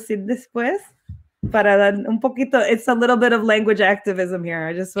puedes traducir después? Para dar un poquito, it's a little bit of language activism here.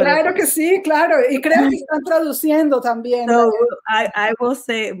 I just claro que sí, claro. Y creo que están traduciendo también. So I will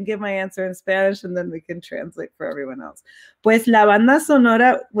give my answer in Spanish and then we can translate for everyone else. Pues la banda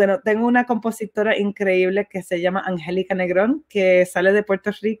sonora, bueno, tengo una compositora increíble que se llama Angélica Negrón, que sale de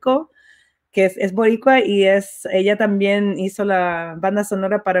Puerto Rico, que es boricua y ella también hizo la banda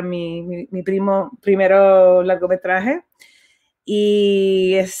sonora para mi primero largometraje.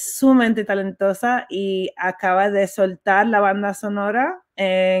 Y es sumamente talentosa y acaba de soltar la banda sonora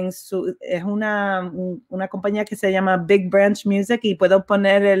es una compañía que se llama Big Branch Music y puedo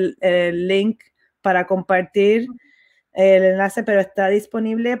poner el link para compartir el enlace, pero está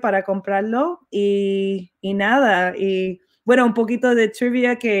disponible para comprarlo y nada, y bueno, un poquito de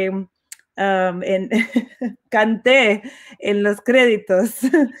trivia que canté en los créditos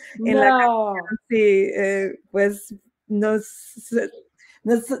en la canción, sí, pues nos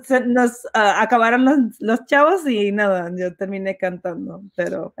acabaron los chavos y nada, yo terminé cantando,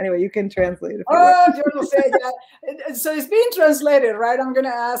 pero anyway, you can translate. Yo no sé, yeah. So it's being translated, right? I'm going to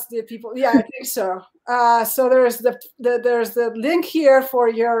ask the people. Yeah, I think so. So there's the link here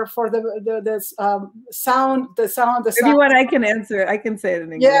for the sound. If you want, I can answer. I can say it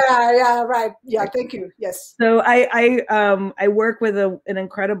in English. Yeah, right. Yeah, thank you. Yes. So I work with an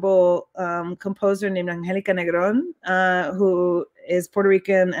incredible composer named Angélica Negrón, who is Puerto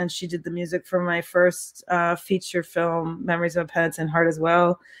Rican, and she did the music for my first feature film, Memories of a Penitent Heart, as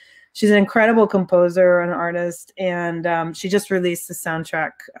well. She's an incredible composer and artist, and she just released the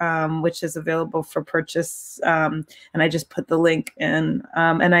soundtrack, which is available for purchase. And I just put the link in.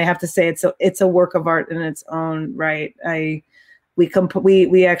 And I have to say, it's a work of art in its own right.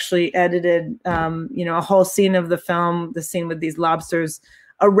 We actually edited, a whole scene of the film, the scene with these lobsters,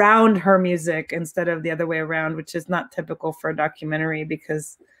 around her music instead of the other way around, which is not typical for a documentary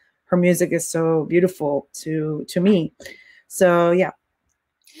because her music is so beautiful to me. So yeah.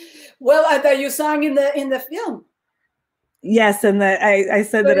 Well, I thought you sang in the film. Yes, and I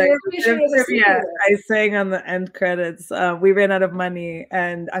said that I sang on the end credits. We ran out of money,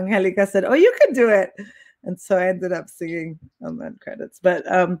 and Angélica said, "Oh, you can do it," and so I ended up singing on the end credits. But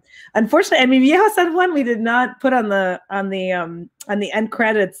unfortunately, I mean, Viejo San Juan we did not put on the end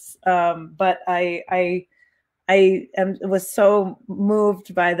credits. But I was so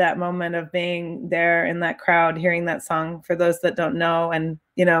moved by that moment of being there in that crowd, hearing that song. For those that don't know, and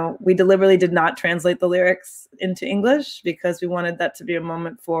we deliberately did not translate the lyrics into English because we wanted that to be a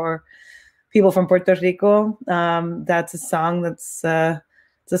moment for people from Puerto Rico. That's a song it's a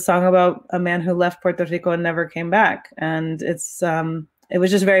song about a man who left Puerto Rico and never came back, and it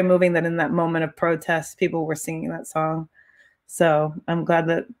was just very moving that in that moment of protest, people were singing that song. So I'm glad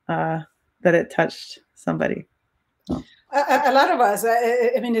that it touched somebody. A lot of us,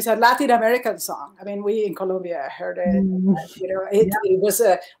 I mean, it's a Latin American song. I mean, we in Colombia heard it. It was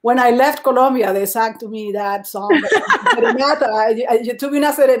when I left Colombia, they sang to me that song. Serenata. Yo tuve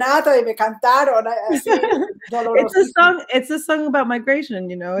una serenata y me cantaron. It's a song about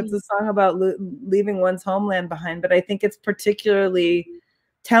migration. It's a song about leaving one's homeland behind. But I think it's particularly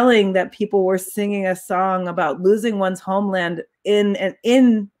telling that people were singing a song about losing one's homeland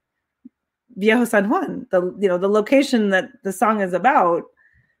in Viejo San Juan, the location that the song is about.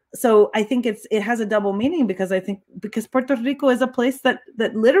 So I think it has a double meaning because Puerto Rico is a place that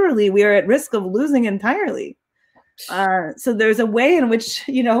literally we are at risk of losing entirely. So there's a way in which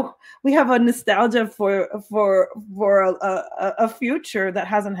we have a nostalgia for a future that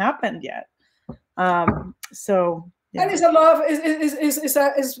hasn't happened yet. Yeah. And it's a love,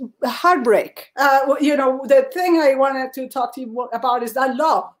 is a heartbreak. The thing I wanted to talk to you about is that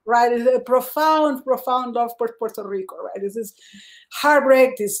love, right? It's a profound, profound love for Puerto Rico, right? It's this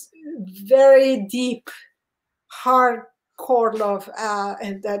heartbreak, this very deep hardcore love,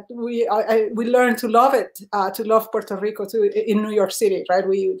 and that we learn to love it, to love Puerto Rico too, in New York City, right?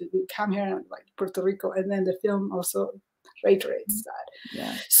 We come here and like Puerto Rico, and then the film also reiterates that.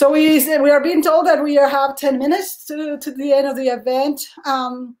 Yeah. So we are being told that we have 10 minutes to the end of the event.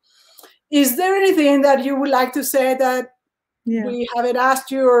 Is there anything that you would like to say that we haven't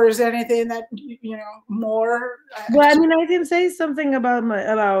asked you, or is there anything that more? Well, I mean, I can say something about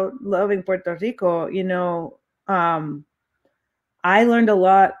loving Puerto Rico. I learned a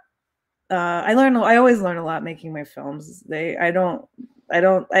lot. I always learn a lot making my films. I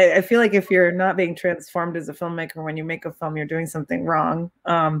feel like if you're not being transformed as a filmmaker when you make a film, you're doing something wrong.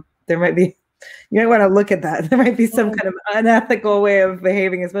 You might want to look at that. There might be some kind of unethical way of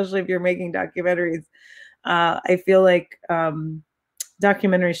behaving, especially if you're making documentaries. I feel like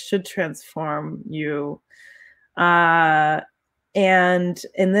documentaries should transform you. And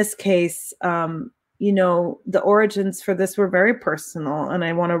in this case, the origins for this were very personal, and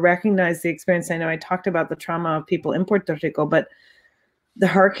I want to recognize the experience. I know I talked about the trauma of people in Puerto Rico, but the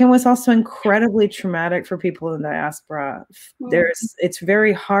hurricane was also incredibly traumatic for people in the diaspora. It's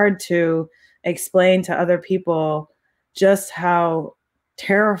very hard to explain to other people just how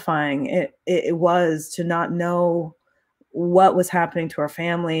terrifying it was to not know what was happening to our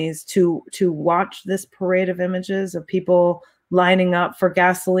families, to watch this parade of images of people lining up for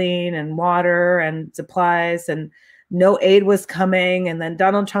gasoline and water and supplies, and no aid was coming, and then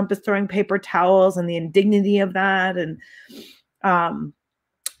Donald Trump is throwing paper towels, and the indignity of that, and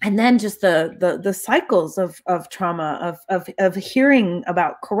then just the cycles of trauma, of hearing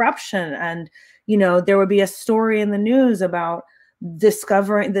about corruption, and there would be a story in the news about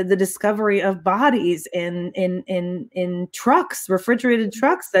discovering the discovery of bodies in trucks, refrigerated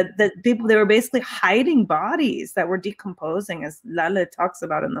trucks, that people, they were basically hiding bodies that were decomposing, as Lale talks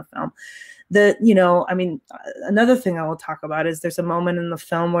about in the film. Another thing I will talk about is there's a moment in the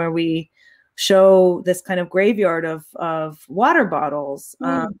film where we show this kind of graveyard of water bottles.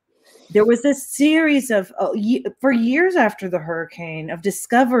 There was this series of, for years after the hurricane, of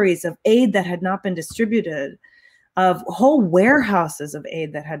discoveries of aid that had not been distributed, of whole warehouses of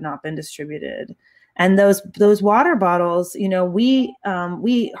aid that had not been distributed. And those water bottles, we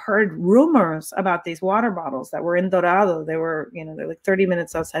heard rumors about these water bottles that were in Dorado. They're like 30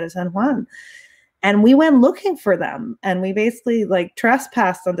 minutes outside of San Juan. And we went looking for them, and we basically like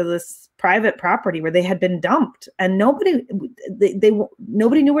trespassed onto this private property where they had been dumped, and nobody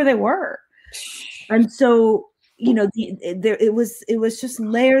knew where they were. And so, it was just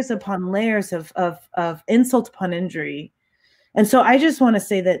layers upon layers of insult upon injury. And so I just want to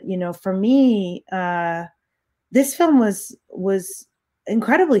say that, for me, this film was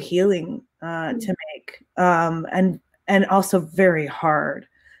incredibly healing to make, and also very hard,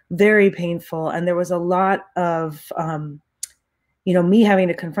 very painful. And there was a lot of, me having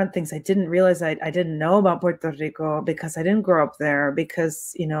to confront things I didn't realize I didn't know about Puerto Rico, because I didn't grow up there,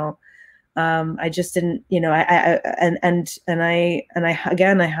 because, I just didn't, I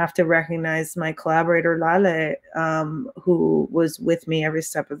have to recognize my collaborator Lale, who was with me every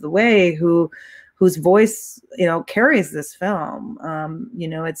step of the way, whose voice, carries this film.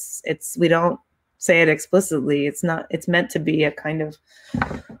 We don't say it explicitly. It's meant to be a kind of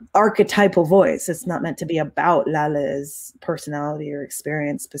archetypal voice. It's not meant to be about Lale's personality or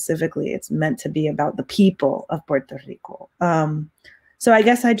experience specifically. It's meant to be about the people of Puerto Rico. So I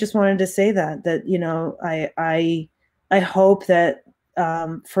guess I just wanted to say that I hope that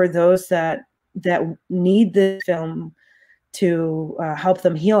for those that need the film to help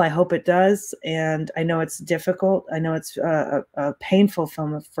them heal, I hope it does. And I know it's difficult. I know it's a painful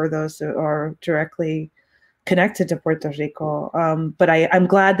film for those who are directly connected to Puerto Rico. But I'm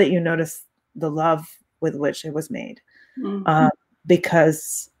glad that you noticed the love with which it was made,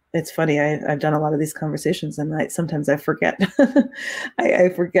 because it's funny. I've done a lot of these conversations, and sometimes I forget. I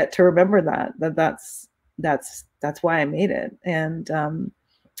forget to remember that's why I made it. And and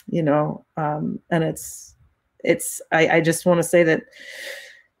I just want to say that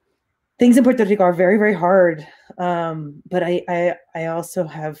things in Puerto Rico are very, very hard. But I also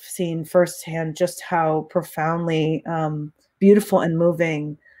have seen firsthand just how profoundly beautiful and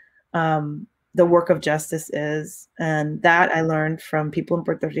moving the work of justice is. And that I learned from people in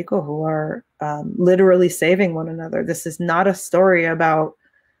Puerto Rico who are literally saving one another. This is not a story about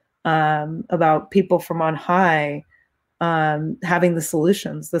people from on high having the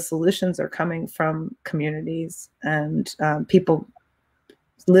solutions. The solutions are coming from communities and people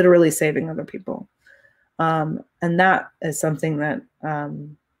literally saving other people. And that is something that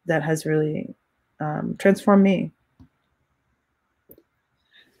that has really transformed me.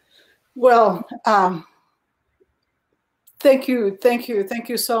 Well, Thank you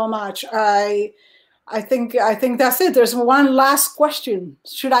so much. I think that's it. There's one last question.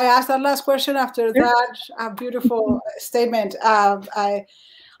 Should I ask that last question after that beautiful statement?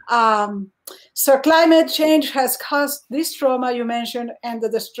 So climate change has caused this trauma you mentioned and the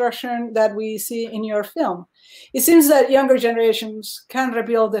destruction that we see in your film. It seems that younger generations can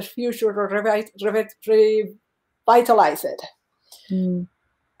rebuild the future or revitalize it. Mm.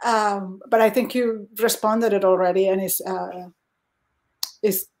 But I think you responded it already, and is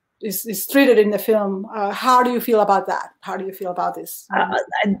treated in the film. How do you feel about that? How do you feel about this?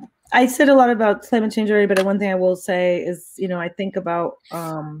 I said a lot about climate change already, but one thing I will say is, I think about,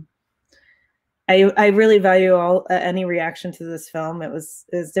 I really value any reaction to this film. It was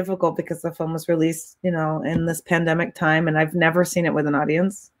difficult because the film was released, in this pandemic time, and I've never seen it with an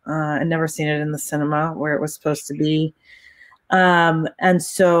audience. I've never seen it in the cinema where it was supposed to be. And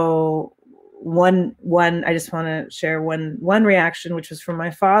so I just want to share one reaction, which was from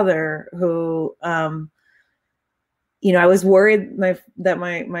my father, who, I was worried that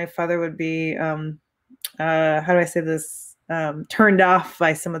my father would be, how do I say this, turned off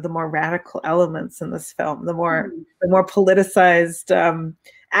by some of the more radical elements in this film, the more politicized,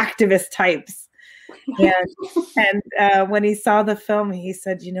 activist types. And when he saw the film, he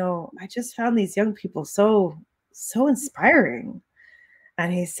said, I just found these young people so inspiring.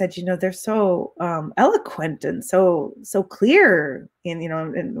 And he said, they're so eloquent and so clear.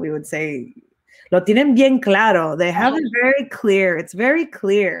 And we would say, lo tienen bien claro. They have it very clear. It's very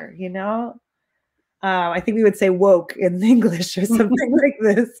clear, I think we would say woke in English or something like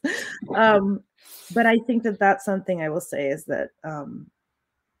this. But I think that's something I will say is that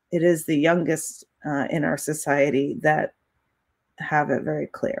it is the youngest in our society that have it very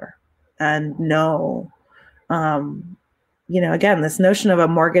clear and know, again, this notion of a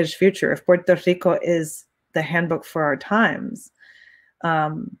mortgaged future. If Puerto Rico is the handbook for our times,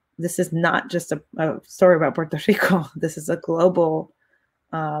 this is not just a story about Puerto Rico. This is a global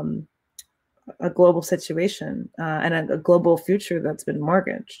situation and a global future that's been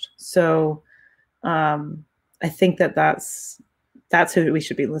mortgaged. So I think that's who we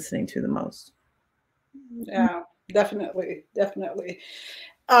should be listening to the most. Yeah, definitely.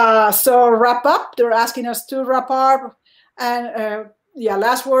 So wrap up. They're asking us to wrap up. And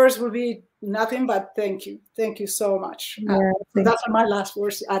last words will be nothing but thank you so much. That's my last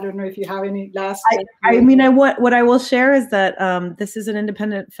words. I don't know if you have any last. What I will share is that this is an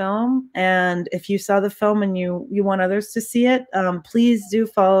independent film, and if you saw the film and you want others to see it, please do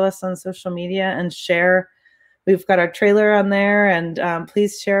follow us on social media and share. We've got our trailer on there, and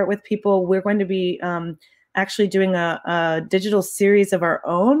please share it with people. We're going to be actually doing a digital series of our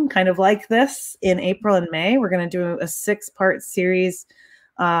own, kind of like this, in April and May. We're going to do a 6-part series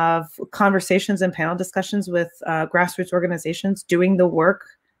of conversations and panel discussions with grassroots organizations doing the work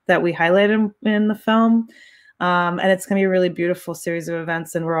that we highlighted in the film. And it's going to be a really beautiful series of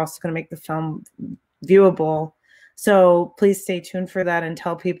events, and we're also going to make the film viewable. So please stay tuned for that and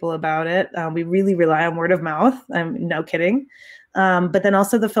tell people about it. We really rely on word of mouth. I'm no kidding. But then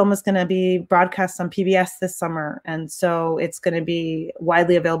also the film is going to be broadcast on PBS this summer. And so it's going to be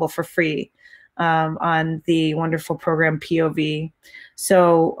widely available for free on the wonderful program POV.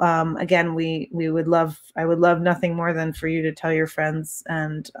 So again, I would love nothing more than for you to tell your friends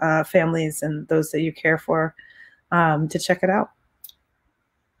and families and those that you care for to check it out.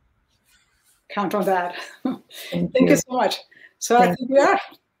 Count on that. Thank you so much. So I think we are.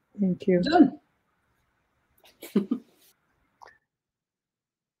 Thank you. Done.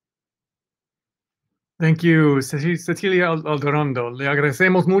 Thank you, Cecilia Aldorondo. Le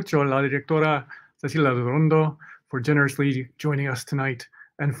agradecemos mucho a la directora Cecilia Aldorondo for generously joining us tonight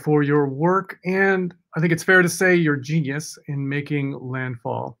and for your work, and I think it's fair to say your genius in making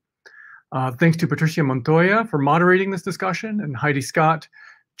Landfall. Thanks to Patricia Montoya for moderating this discussion, and Heidi Scott,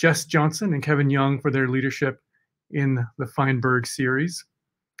 Jess Johnson, and Kevin Young for their leadership in the Feinberg series.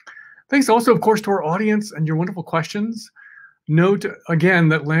 Thanks also, of course, to our audience and your wonderful questions. Note again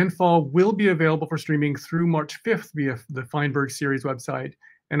that Landfall will be available for streaming through March 5th via the Feinberg series website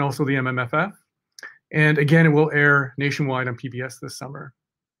and also the MMFF. And again, it will air nationwide on PBS this summer.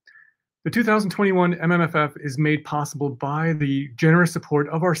 The 2021 MMFF is made possible by the generous support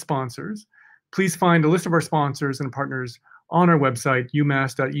of our sponsors. Please find a list of our sponsors and partners on our website,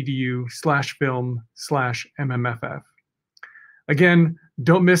 umass.edu/film/MMFF. Again,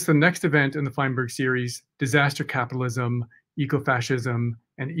 don't miss the next event in the Feinberg series, Disaster Capitalism, Ecofascism,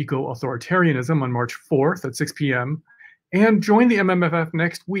 and Eco-Authoritarianism on March 4th at 6 p.m. And join the MMFF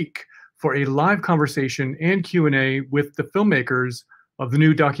next week for a live conversation and Q&A with the filmmakers of the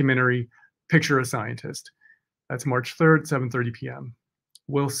new documentary, Picture a Scientist. That's March 3rd, 7:30 p.m.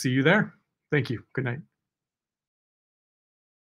 We'll see you there. Thank you. Good night.